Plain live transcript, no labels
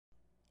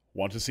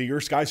Want to see your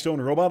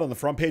Skystone robot on the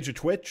front page of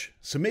Twitch?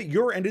 Submit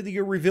your end of the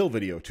year reveal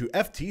video to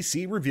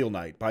FTC Reveal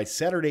Night by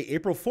Saturday,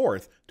 April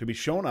 4th to be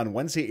shown on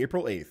Wednesday,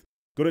 April 8th.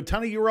 Go to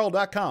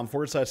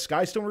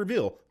tinyurl.com/Skystone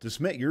Reveal to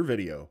submit your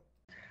video.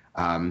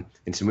 And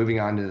so moving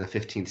on to the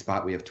 15th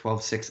spot, we have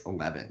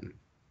 12-6-11.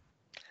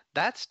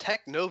 That's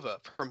Tech Nova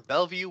from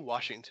Bellevue,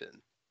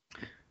 Washington.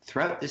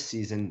 Throughout this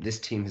season, this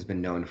team has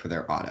been known for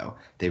their auto.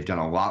 They've done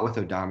a lot with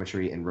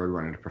odometry and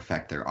Roadrunner to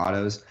perfect their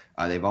autos.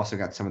 They've also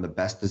got some of the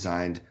best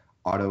designed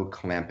auto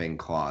clamping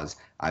claws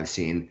I've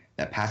seen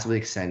that passively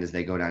extend as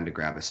they go down to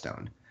grab a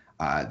stone.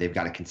 They've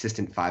got a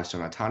consistent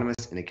 5-stone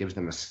autonomous, and it gives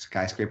them a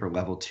skyscraper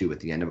level 2 at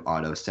the end of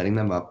auto, setting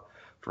them up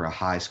for a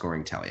high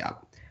scoring teleop.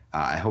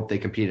 I hope they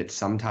compete at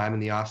some time in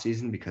the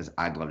offseason because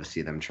I'd love to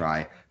see them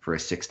try for a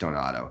 6-stone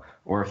auto.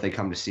 Or if they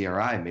come to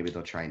CRI, maybe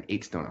they'll try an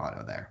 8-stone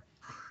auto there.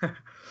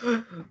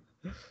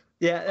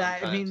 Yeah,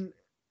 I mean,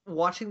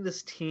 watching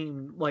this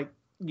team, like,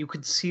 you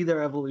could see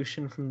their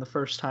evolution from the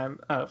first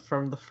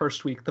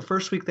week. The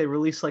first week they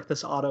released like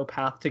this auto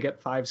path to get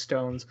 5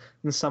 stones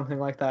and something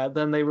like that.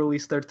 Then they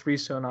released their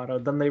 3-stone auto.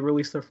 Then they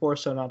released their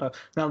 4-stone auto.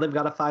 Now they've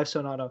got a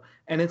 5-stone auto.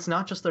 And it's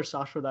not just their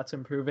software that's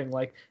improving.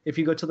 Like, if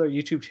you go to their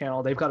YouTube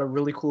channel, they've got a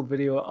really cool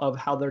video of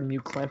how their new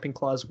clamping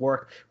claws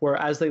work, where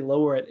as they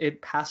lower it,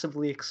 it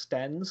passively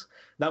extends.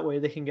 That way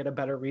they can get a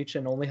better reach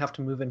and only have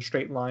to move in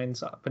straight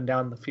lines up and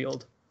down the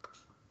field.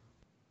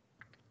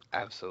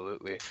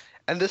 Absolutely.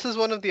 And this is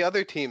one of the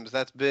other teams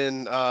that's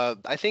been,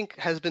 I think,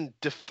 has been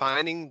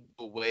defining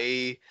the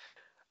way,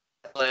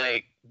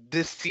 like,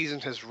 this season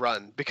has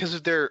run because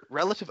of their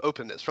relative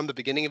openness from the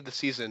beginning of the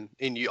season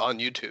on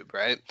YouTube,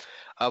 right?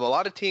 A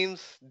lot of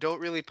teams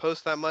don't really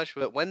post that much,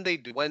 but when they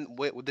do, when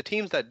the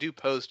teams that do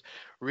post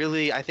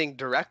really, I think,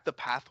 direct the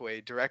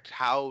pathway, direct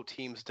how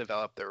teams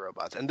develop their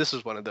robots. And this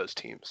is one of those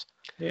teams.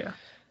 Yeah.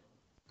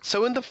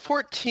 So in the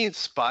 14th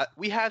spot,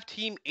 we have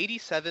Team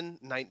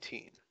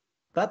 8719.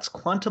 That's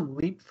Quantum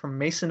Leap from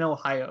Mason,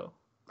 Ohio.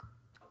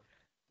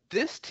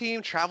 This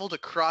team traveled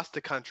across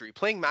the country,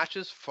 playing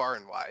matches far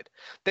and wide.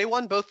 They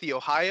won both their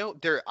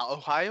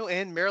Ohio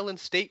and Maryland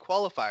state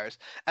qualifiers,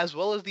 as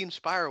well as the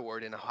Inspire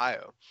Award in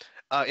Ohio,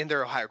 in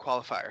their Ohio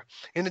qualifier.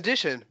 In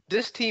addition,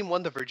 this team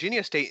won the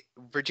Virginia State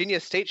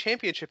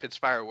Championship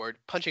Inspire Award,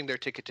 punching their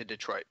ticket to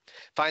Detroit.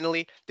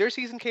 Finally, their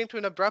season came to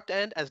an abrupt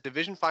end as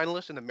division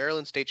finalists in the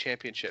Maryland State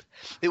Championship.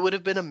 It would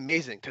have been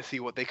amazing to see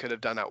what they could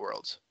have done at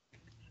Worlds.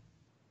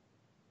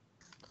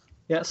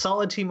 Yeah,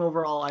 solid team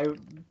overall. I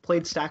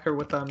played Stacker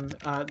with them.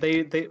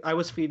 I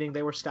was feeding.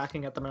 They were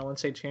stacking at the Maryland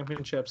State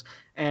Championships,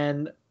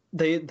 and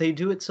they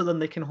do it so then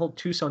they can hold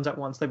 2 stones at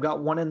once. They've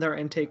got one in their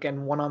intake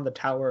and one on the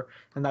tower,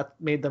 and that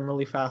made them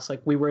really fast.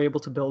 Like, we were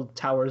able to build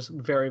towers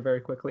very, very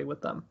quickly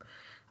with them.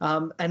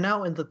 And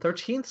now in the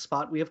 13th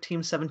spot, we have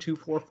Team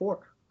 7244.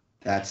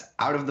 That's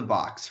Out of the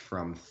Box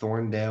from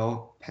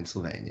Thorndale,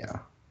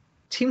 Pennsylvania.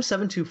 Team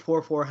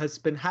 7244 has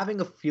been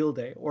having a field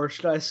day, or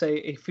should I say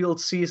a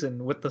field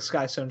season, with the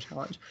Skystone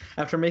Challenge.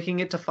 After making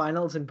it to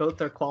finals in both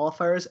their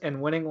qualifiers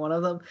and winning one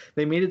of them,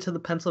 they made it to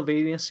the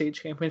Pennsylvania State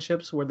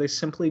Championships, where they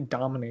simply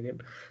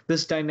dominated.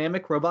 This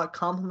dynamic robot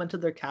complemented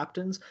their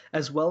captains,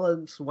 as well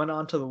as went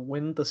on to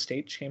win the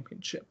state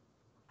championship.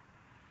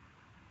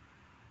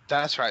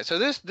 That's right. So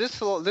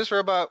this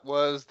robot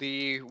was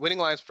the Winning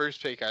Lions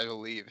first pick, I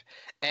believe,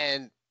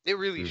 and it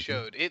really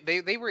showed.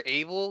 They were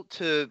able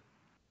to.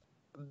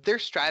 Their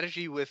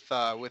strategy with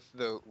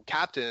the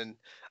captain,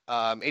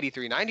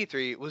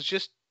 8393, was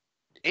just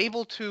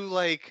able to,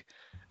 like,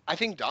 I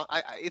think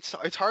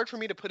it's hard for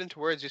me to put into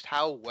words just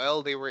how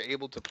well they were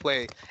able to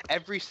play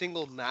every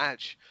single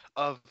match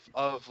of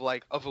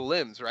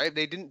limbs, right?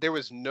 There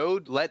was no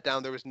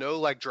letdown, there was no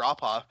like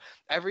drop off.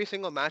 Every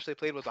single match they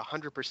played was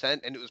 100%,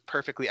 and it was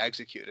perfectly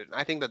executed. And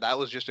I think that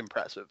was just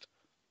impressive.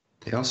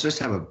 They also just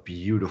have a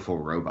beautiful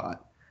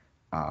robot.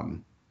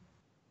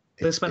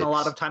 They spent a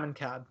lot of time in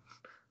CAD.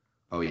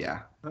 Oh, yeah,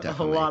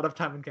 definitely. A lot of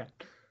time in CAD.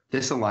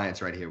 This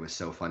alliance right here was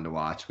so fun to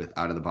watch with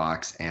Out of the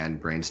Box and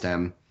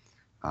Brainstem.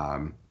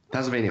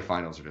 Pennsylvania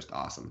finals are just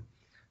awesome.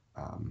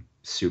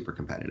 Super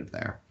competitive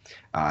there.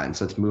 And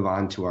so let's move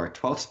on to our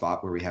 12th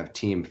spot, where we have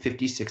Team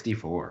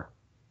 5064.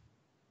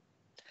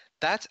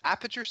 That's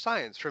Aperture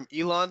Science from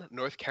Elon,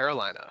 North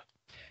Carolina.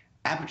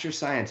 Aperture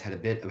Science had a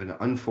bit of an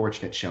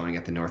unfortunate showing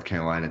at the North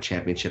Carolina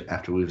Championship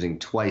after losing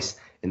twice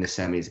in the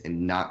semis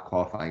and not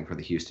qualifying for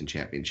the Houston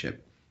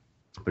Championship.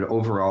 But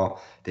overall,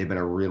 they've been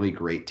a really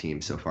great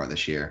team so far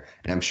this year,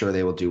 and I'm sure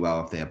they will do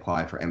well if they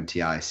apply for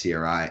MTI,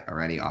 CRI,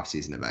 or any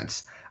offseason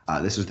events.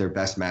 This was their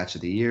best match of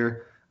the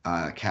year,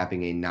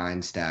 capping a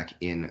 9-stack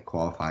in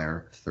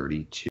qualifier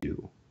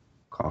 32,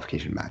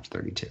 qualification match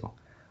 32.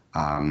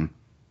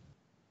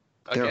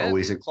 They're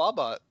always a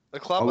Clawbot.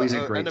 always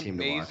a great team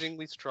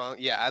amazingly to watch. Strong.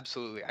 Yeah,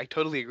 absolutely. I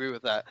totally agree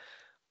with that.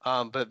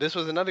 But this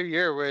was another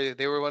year where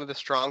they were one of the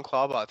strong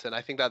Clawbots, and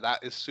I think that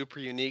is super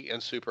unique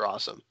and super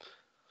awesome.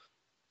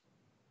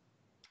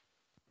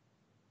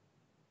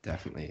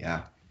 Definitely,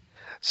 yeah.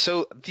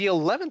 So the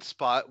 11th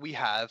spot we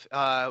have,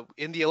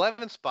 in the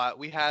 11th spot,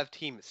 we have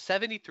Team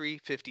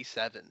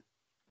 7357.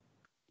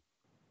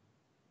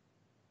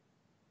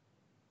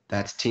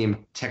 That's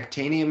Team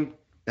Titanium.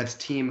 That's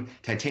Team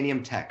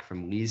Titanium Tech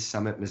from Lee's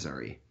Summit,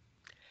 Missouri.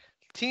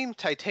 Team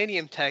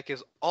Titanium Tech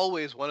is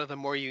always one of the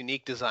more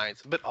unique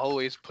designs, but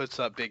always puts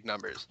up big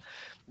numbers.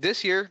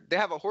 This year, they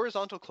have a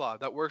horizontal claw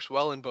that works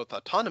well in both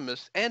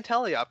autonomous and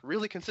teleop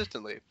really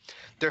consistently.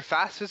 Their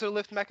fast scissor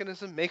lift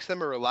mechanism makes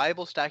them a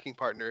reliable stacking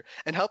partner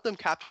and helped them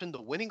captain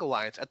the winning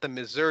alliance at the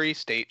Missouri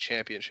State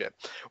Championship,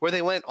 where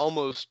they went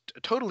almost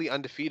totally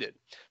undefeated.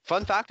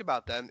 Fun fact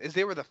about them is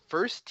they were the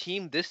first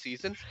team this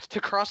season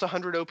to cross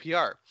 100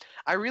 OPR.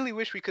 I really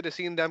wish we could have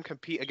seen them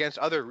compete against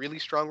other really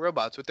strong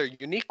robots with their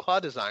unique claw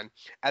design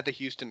at the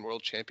Houston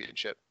World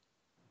Championship.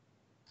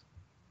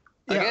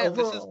 Yeah, Again,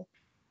 overall,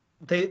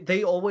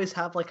 they always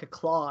have like a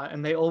claw,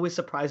 and they always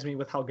surprise me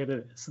with how good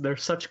it is. They're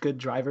such good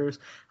drivers,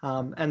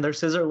 and their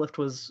scissor lift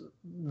was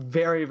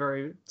very,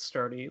 very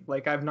sturdy.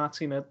 Like, I've not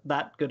seen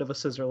that good of a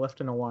scissor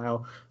lift in a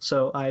while.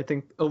 So I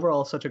think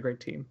overall, such a great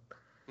team.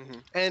 Mm-hmm.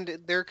 And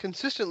they're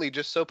consistently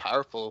just so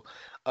powerful.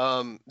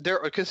 They're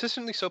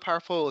consistently so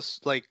powerful,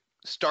 like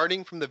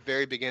starting from the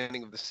very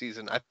beginning of the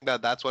season. I think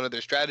that that's one of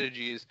their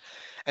strategies,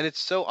 and it's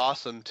so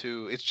awesome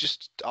to. It's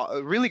just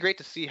really great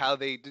to see how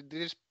they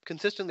just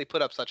consistently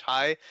put up such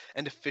high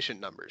and efficient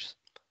numbers.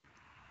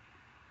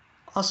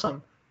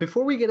 Awesome.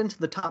 Before we get into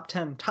the top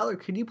 10, Tyler,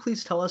 could you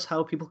please tell us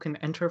how people can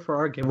enter for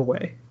our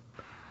giveaway?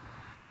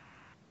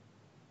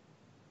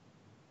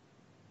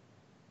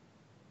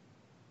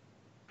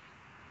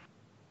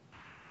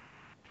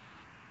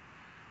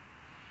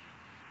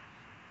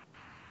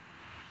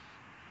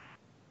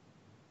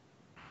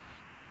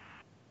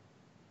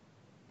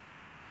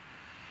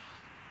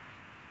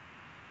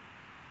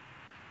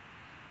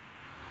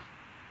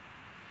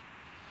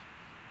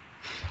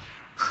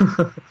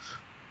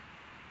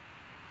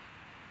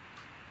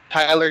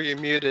 Tyler, you're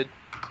muted.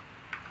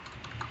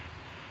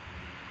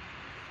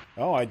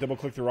 Oh, I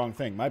double-clicked the wrong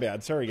thing. My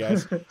bad. Sorry,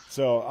 guys.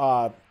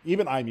 So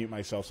even I mute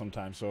myself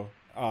sometimes, so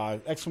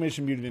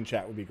exclamation muted in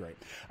chat would be great.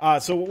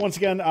 So once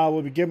again,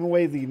 we'll be giving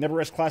away the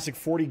NeverRest Classic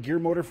 40 gear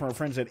motor from our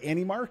friends at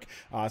AnyMark.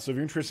 So if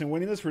you're interested in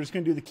winning this, we're just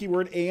going to do the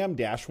keyword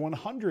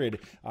AM-100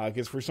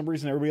 because for some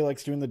reason everybody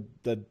likes doing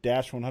the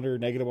dash 100,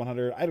 negative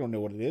 100. I don't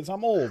know what it is.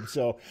 I'm old.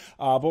 So,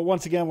 but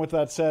once again, with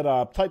that said,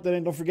 type that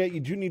in. Don't forget, you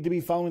do need to be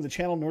following the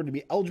channel in order to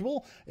be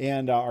eligible,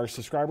 and our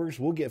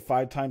subscribers will get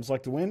 5 times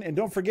luck to win. And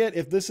don't forget,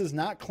 if this is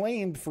not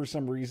claimed for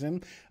some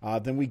reason,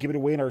 then we give it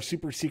away in our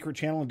super secret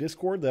channel in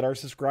Discord that our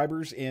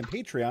subscribers and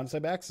Patreons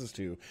have access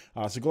to.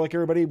 So good luck,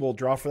 everybody. We'll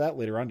draw for that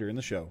later on during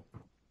the show.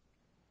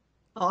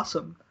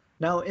 Awesome.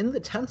 Now, in the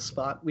 10th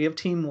spot, we have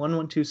Team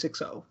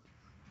 11260.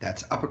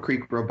 That's Upper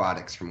Creek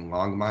Robotics from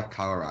Longmont,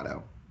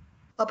 Colorado.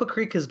 Upper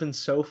Creek has been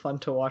so fun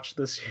to watch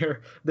this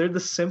year. They're the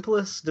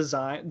simplest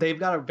design. They've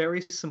got a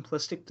very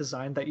simplistic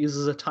design that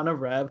uses a ton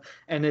of rev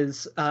and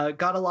is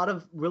got a lot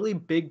of really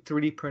big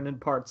 3D printed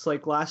parts.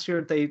 Like last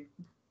year, they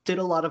did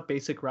a lot of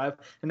basic rev,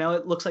 and now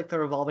it looks like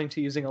they're evolving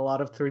to using a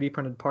lot of 3D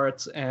printed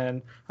parts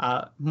and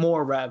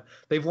more rev.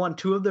 They've won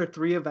 2 of their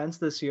 3 events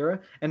this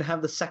year and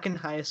have the second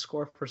highest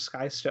score for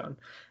Skystone.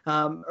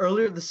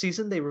 Earlier this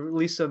season, they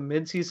released a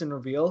mid-season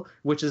reveal,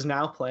 which is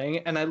now playing,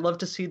 and I'd love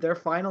to see their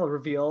final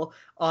reveal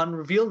on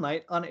reveal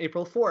night on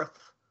April 4th.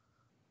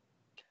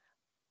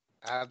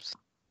 Absolutely.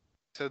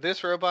 So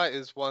this robot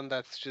is one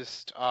that's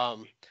just,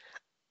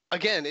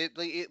 again,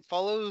 it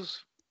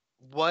follows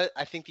what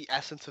I think the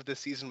essence of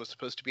this season was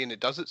supposed to be, and it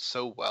does it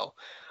so well.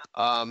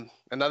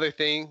 Another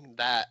thing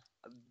that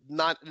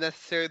not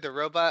necessarily the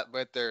robot,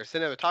 but their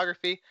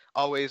cinematography,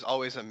 always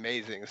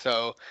amazing.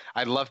 So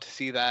I'd love to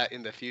see that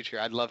in the future.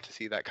 I'd love to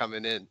see that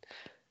coming in.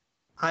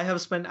 I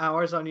have spent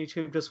hours on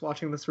YouTube just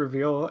watching this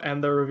reveal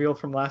and the reveal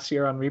from last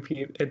year on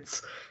repeat.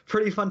 It's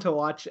pretty fun to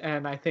watch,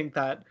 and I think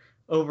that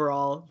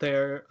overall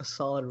they're a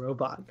solid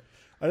robot.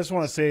 I just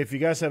want to say, if you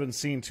guys haven't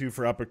seen, too,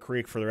 for Upper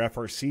Creek, for their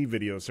FRC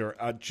videos, they're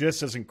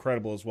just as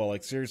incredible as well.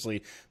 Like,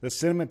 seriously, the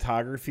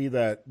cinematography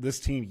that this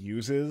team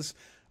uses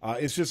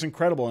is just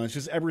incredible, and it's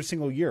just every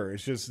single year.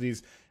 It's just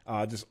these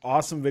just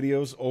awesome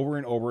videos over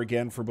and over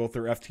again for both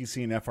their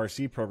FTC and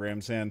FRC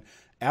programs, and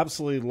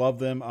absolutely love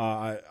them.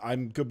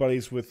 I'm good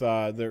buddies with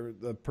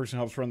the person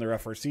who helps run their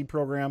FRC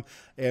program,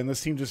 and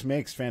this team just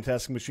makes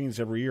fantastic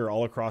machines every year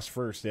all across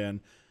First, and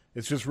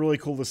it's just really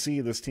cool to see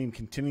this team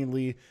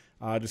continually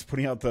just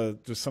putting out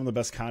just some of the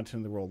best content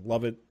in the world.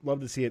 Love it.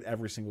 Love to see it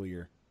every single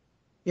year.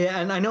 Yeah,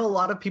 and I know a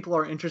lot of people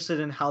are interested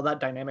in how that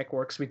dynamic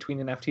works between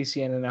an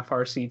FTC and an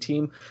FRC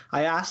team.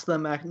 I asked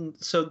them,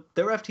 so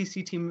their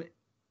FTC team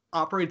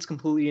operates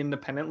completely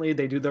independently.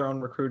 They do their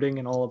own recruiting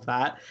and all of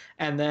that.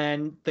 And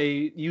then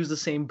they use the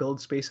same build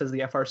space as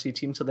the FRC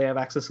team, so they have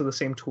access to the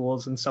same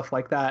tools and stuff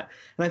like that.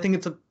 And I think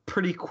it's a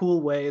pretty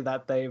cool way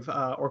that they've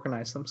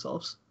organized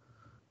themselves.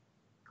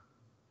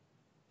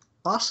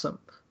 Awesome.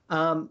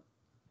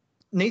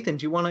 Nathan,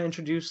 do you want to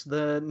introduce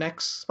the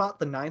next spot,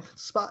 the 9th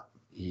spot?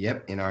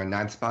 Yep, in our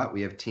 9th spot,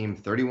 we have Team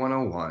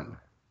 3101.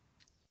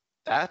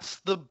 That's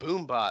the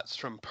Boombots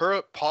from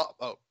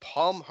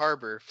Palm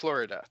Harbor,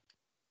 Florida.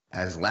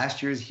 As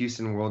last year's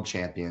Houston World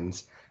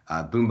Champions,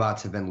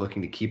 Boombots have been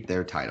looking to keep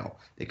their title.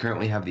 They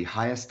currently have the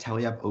highest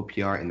teleop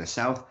OPR in the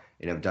South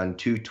and have done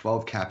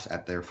 12 caps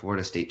at their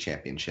Florida State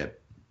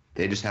Championship.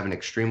 They just have an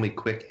extremely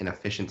quick and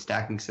efficient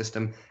stacking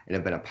system and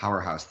have been a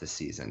powerhouse this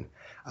season,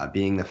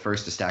 being the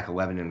first to stack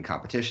 11 in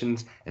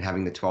competitions and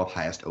having the 12th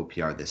highest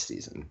OPR this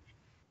season.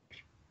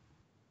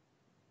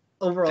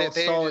 Overall,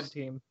 solid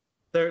team.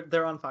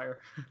 They're on fire.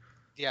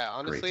 Yeah,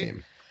 honestly. Great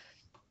team.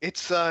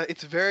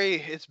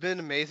 It's been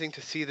amazing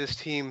to see this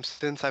team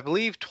since I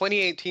believe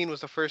 2018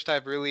 was the first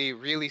I've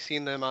really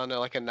seen them on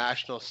a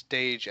national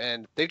stage,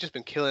 and they've just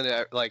been killing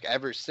it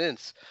ever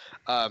since.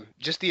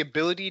 Just the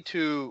ability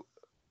to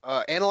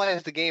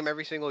analyze the game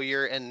every single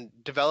year and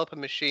develop a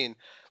machine.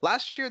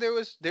 Last year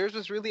theirs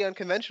was really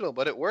unconventional,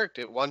 but it worked.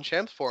 It won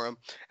champs for them,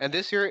 and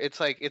this year it's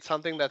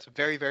something that's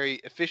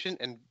very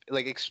efficient and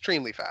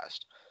extremely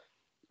fast.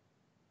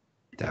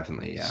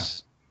 Definitely, yeah.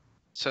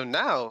 So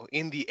now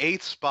in the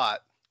 8th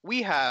spot,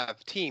 we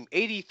have Team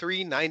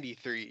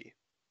 8393.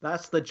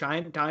 That's the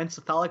giant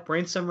diencephalic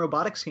brainstem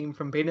robotics team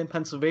from Baden,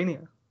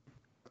 Pennsylvania.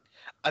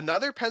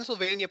 Another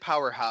Pennsylvania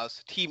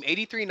powerhouse, Team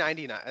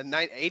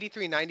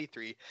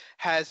 8393,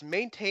 has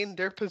maintained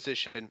their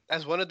position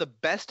as one of the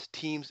best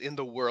teams in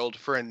the world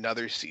for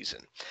another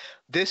season.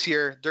 This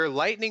year, their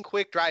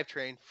lightning-quick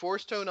drivetrain,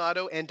 4-stone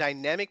auto, and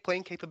dynamic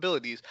playing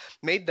capabilities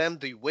made them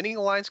the winning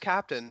alliance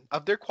captain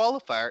of their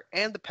qualifier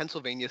and the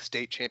Pennsylvania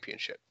State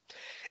Championship.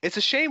 It's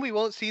a shame we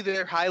won't see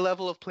their high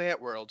level of play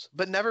at Worlds,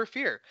 but never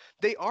fear.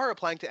 They are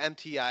applying to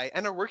MTI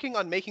and are working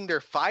on making their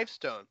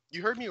 5-stone,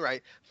 you heard me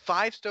right,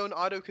 5-stone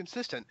auto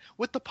consistent,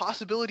 with the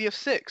possibility of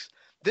 6.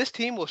 This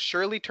team will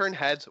surely turn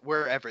heads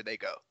wherever they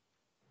go.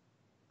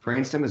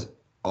 Brainstem has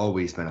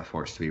always been a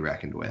force to be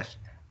reckoned with.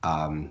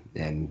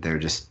 And they're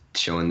just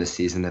showing this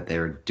season that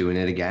they're doing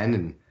it again,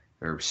 and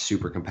they're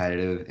super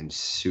competitive and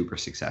super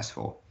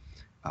successful.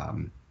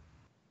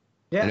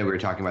 Yeah. I know we were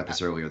talking about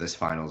this earlier. This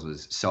finals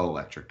was so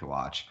electric to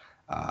watch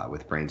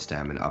with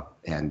Brainstem and up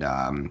and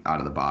out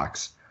of the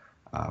box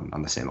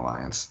on the same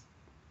alliance.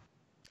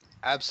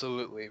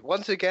 Absolutely.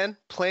 Once again,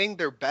 playing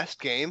their best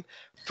game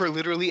for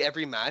literally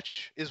every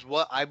match is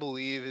what I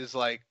believe is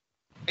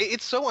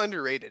it's so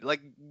underrated.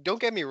 Don't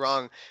get me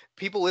wrong.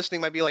 People listening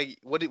might be like,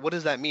 what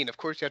does that mean? Of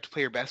course you have to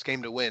play your best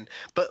game to win.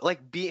 But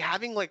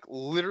having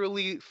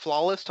literally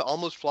flawless to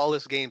almost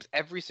flawless games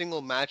every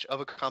single match of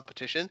a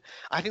competition,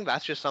 I think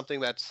that's just something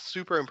that's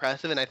super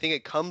impressive, and I think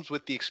it comes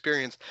with the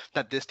experience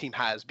that this team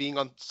has, being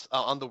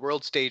on the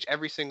world stage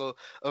every single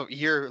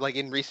year,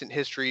 in recent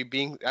history,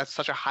 being at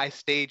such a high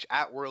stage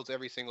at Worlds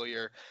every single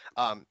year.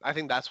 I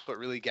think that's what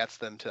really gets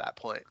them to that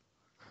point.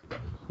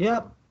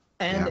 Yep.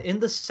 And in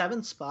the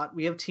 7th spot,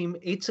 we have Team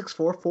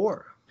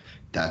 8644.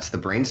 That's the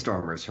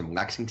Brainstormers from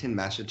Lexington,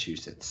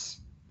 Massachusetts.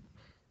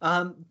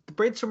 The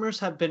Brainstormers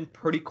have been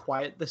pretty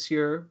quiet this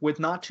year, with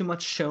not too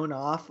much shown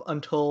off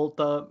until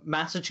the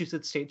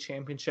Massachusetts State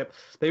Championship.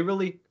 They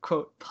really,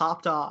 quote,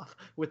 popped off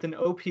with an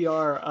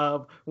OPR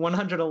of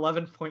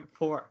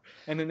 111.4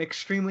 and an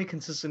extremely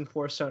consistent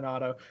 4-stone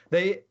auto.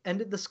 They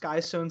ended the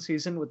Skystone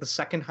season with the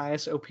 2nd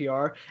highest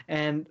OPR,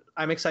 and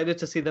I'm excited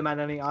to see them at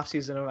any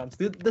off-season events.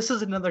 This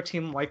is another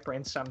team like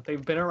Brainstem.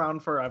 They've been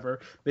around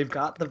forever. They've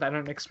got the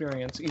veteran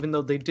experience, even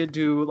though they did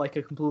do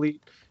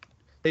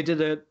They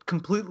did a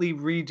completely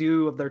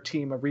redo of their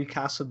team, a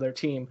recast of their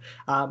team.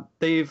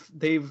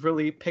 They've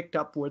really picked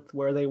up with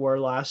where they were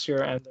last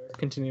year, and they're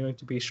continuing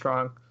to be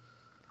strong.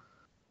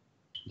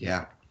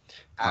 Yeah,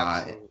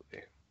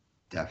 absolutely,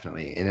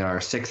 definitely. And in our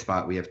 6th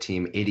spot, we have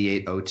Team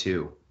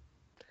 8802.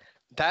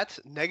 That's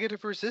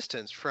Negative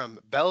Resistance from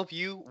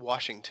Bellevue,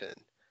 Washington.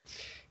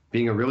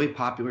 Being a really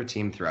popular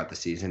team throughout the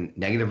season,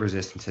 Negative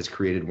Resistance has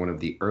created one of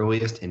the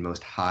earliest and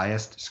most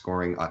highest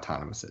scoring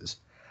autonomouses.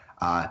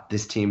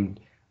 This team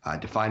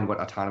defined what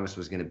autonomous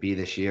was going to be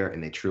this year,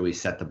 and they truly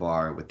set the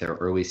bar with their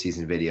early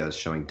season videos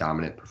showing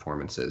dominant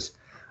performances.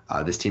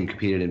 This team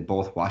competed in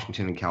both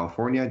Washington and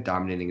California,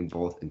 dominating in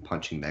both and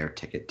punching their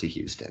ticket to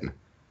Houston.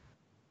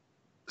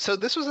 So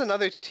this was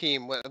another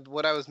team.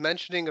 What I was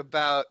mentioning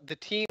about the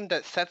team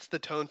that sets the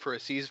tone for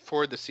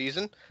the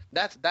season.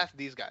 That's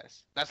these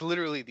guys. That's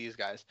literally these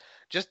guys.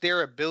 Just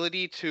their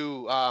ability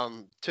to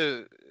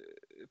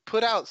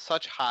put out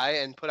such high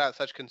and put out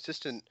such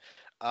consistent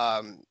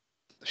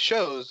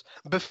shows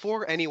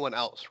before anyone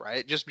else,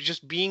 right?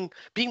 Just being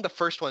the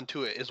first one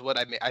to it is what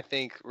I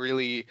think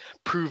really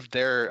proved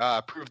their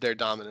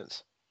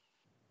dominance.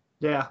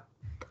 Yeah,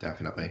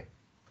 definitely.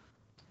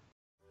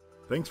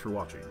 Thanks for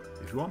watching.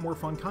 If you want more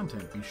fun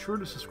content, be sure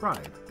to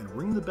subscribe and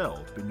ring the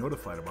bell to be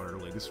notified about our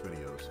latest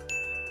videos.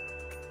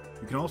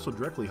 You can also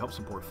directly help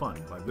support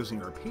Fun by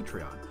visiting our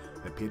Patreon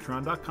at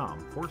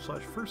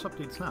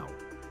patreon.com/firstupdatesnow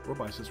or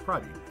by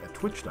subscribing at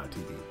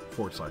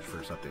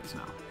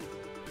twitch.tv/firstupdatesnow.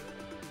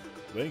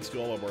 Thanks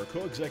to all of our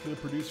co-executive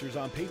producers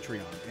on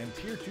Patreon and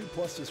Tier 2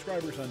 Plus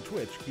subscribers on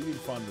Twitch, keeping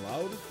Fun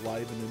loud,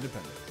 live, and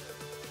independent.